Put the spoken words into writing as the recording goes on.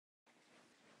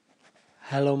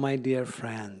Hello my dear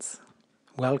friends,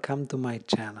 welcome to my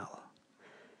channel.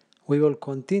 We will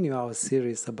continue our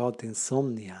series about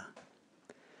insomnia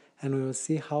and we will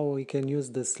see how we can use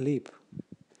the sleep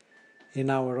in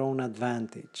our own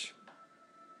advantage.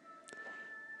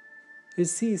 You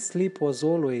see, sleep was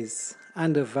always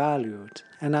undervalued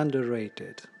and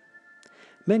underrated.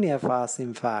 Many of us,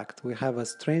 in fact, we have a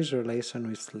strange relation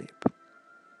with sleep.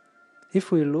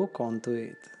 If we look onto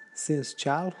it since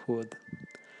childhood,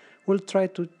 we'll try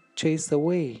to chase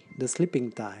away the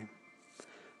sleeping time,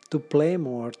 to play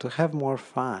more, to have more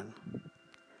fun.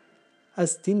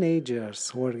 As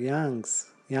teenagers or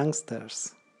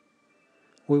youngsters,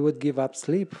 we would give up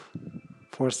sleep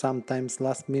for sometimes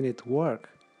last-minute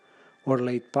work or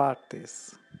late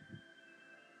parties.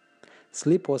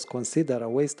 Sleep was considered a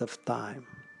waste of time.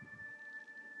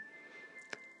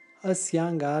 As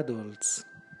young adults,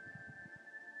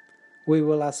 we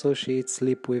will associate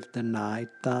sleep with the night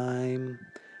time,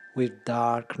 with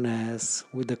darkness,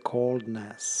 with the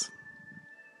coldness.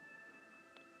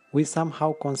 We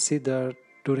somehow consider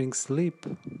during sleep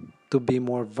to be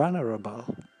more vulnerable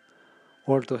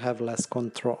or to have less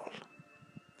control.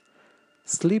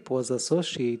 Sleep was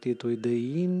associated with the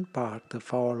yin part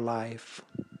of our life,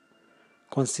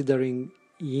 considering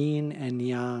yin and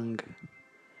yang,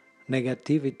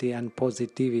 negativity and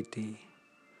positivity,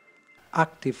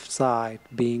 active side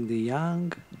being the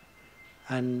yang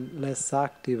and less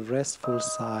active, restful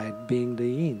side being the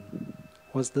yin,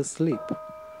 was the sleep.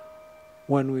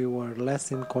 When we were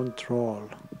less in control,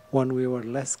 when we were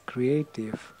less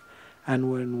creative, and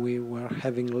when we were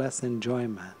having less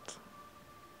enjoyment.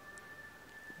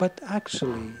 But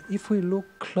actually, if we look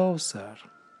closer,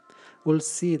 we'll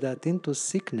see that into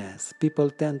sickness, people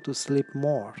tend to sleep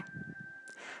more.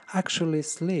 Actually,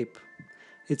 sleep,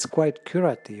 it's quite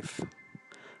curative,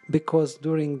 because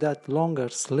during that longer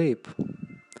sleep,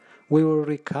 we will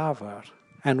recover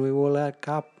and we will wake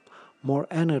up more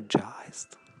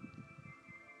energized.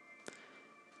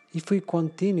 If we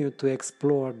continue to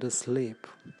explore the sleep,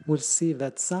 we'll see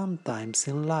that sometimes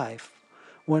in life,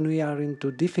 when we are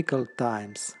into difficult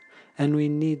times and we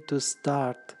need to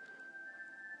start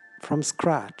from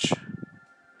scratch,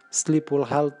 sleep will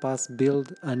help us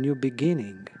build a new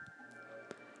beginning.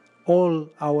 All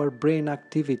our brain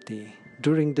activity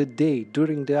during the day,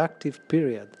 during the active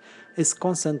period, is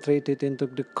concentrated into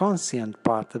the conscient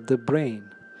part of the brain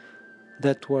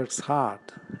that works hard.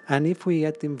 And if we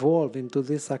get involved into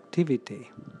this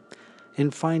activity, in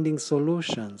finding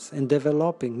solutions, in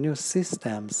developing new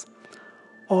systems,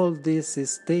 all this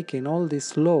is taken, all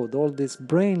this load, all this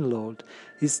brain load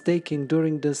is taken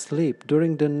during the sleep,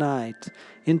 during the night,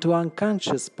 into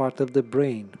unconscious part of the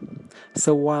brain.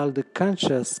 So while the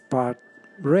conscious part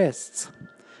rests,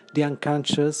 the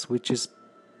unconscious, which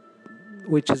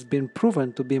has been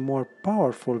proven to be more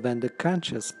powerful than the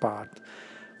conscious part,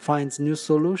 finds new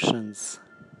solutions,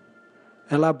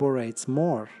 elaborates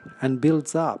more, and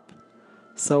builds up.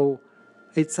 So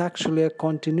it's actually a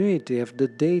continuity of the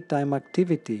daytime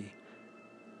activity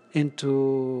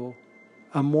into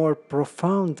a more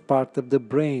profound part of the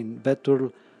brain that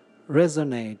will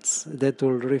resonate, that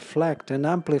will reflect and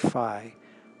amplify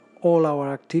all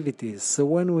our activities. So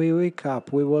when we wake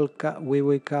up, we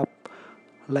wake up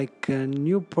like a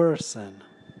new person,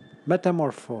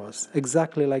 metamorphose,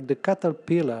 exactly like the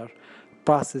caterpillar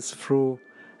passes through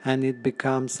and it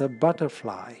becomes a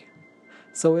butterfly.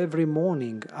 So every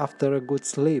morning after a good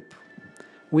sleep,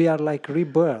 we are like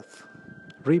rebirth,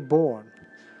 reborn,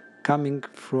 coming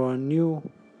through a new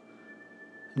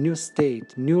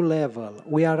state, new level.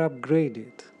 We are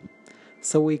upgraded.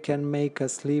 So we can make a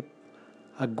sleep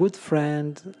a good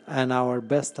friend and our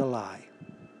best ally.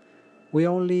 We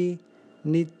only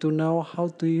need to know how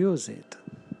to use it,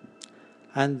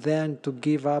 and then to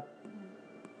give up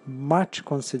much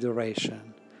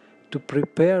consideration, to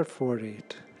prepare for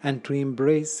it, and to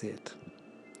embrace it.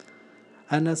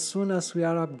 And as soon as we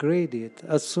are upgraded,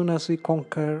 as soon as we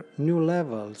conquer new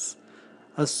levels,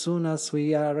 as soon as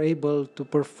we are able to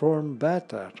perform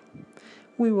better,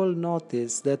 we will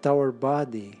notice that our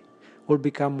body will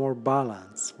become more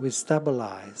balanced. We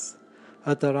stabilize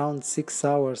at around 6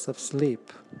 hours of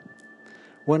sleep.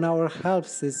 When our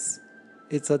health is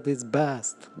at its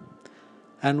best,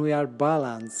 and we are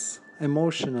balanced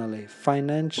emotionally,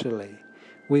 financially,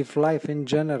 with life in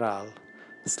general,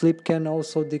 sleep can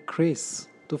also decrease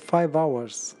to 5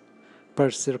 hours per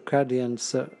circadian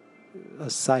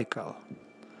cycle.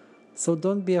 So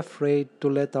don't be afraid to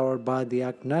let our body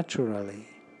act naturally.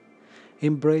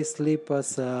 Embrace sleep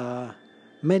as a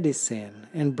medicine.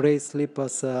 Embrace sleep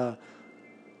as a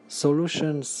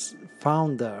solutions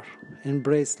founder.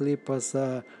 Embrace sleep as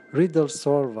a riddle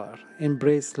solver.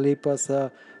 Embrace sleep as a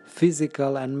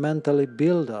physical and mentally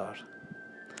builder.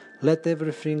 Let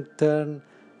everything turn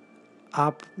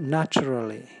up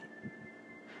naturally.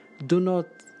 Do not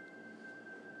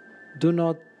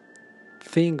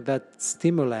think that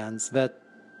stimulants, that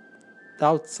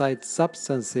outside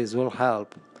substances will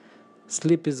help.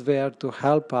 Sleep is there to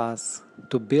help us,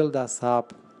 to build us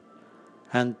up,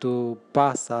 and to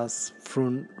pass us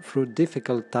through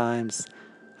difficult times,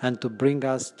 and to bring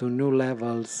us to new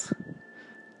levels,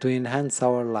 to enhance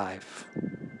our life.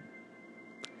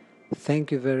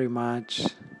 Thank you very much.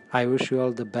 I wish you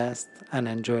all the best and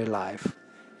enjoy life.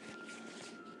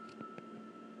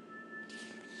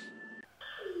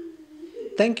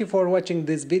 Thank you for watching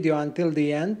this video until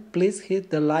the end. Please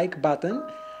hit the like button.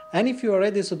 And if you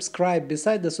already subscribed,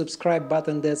 beside the subscribe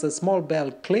button there's a small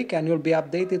bell. Click and you'll be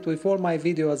updated with all my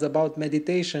videos about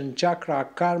meditation, chakra,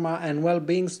 karma and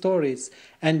well-being stories.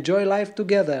 Enjoy life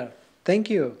together. Thank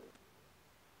you.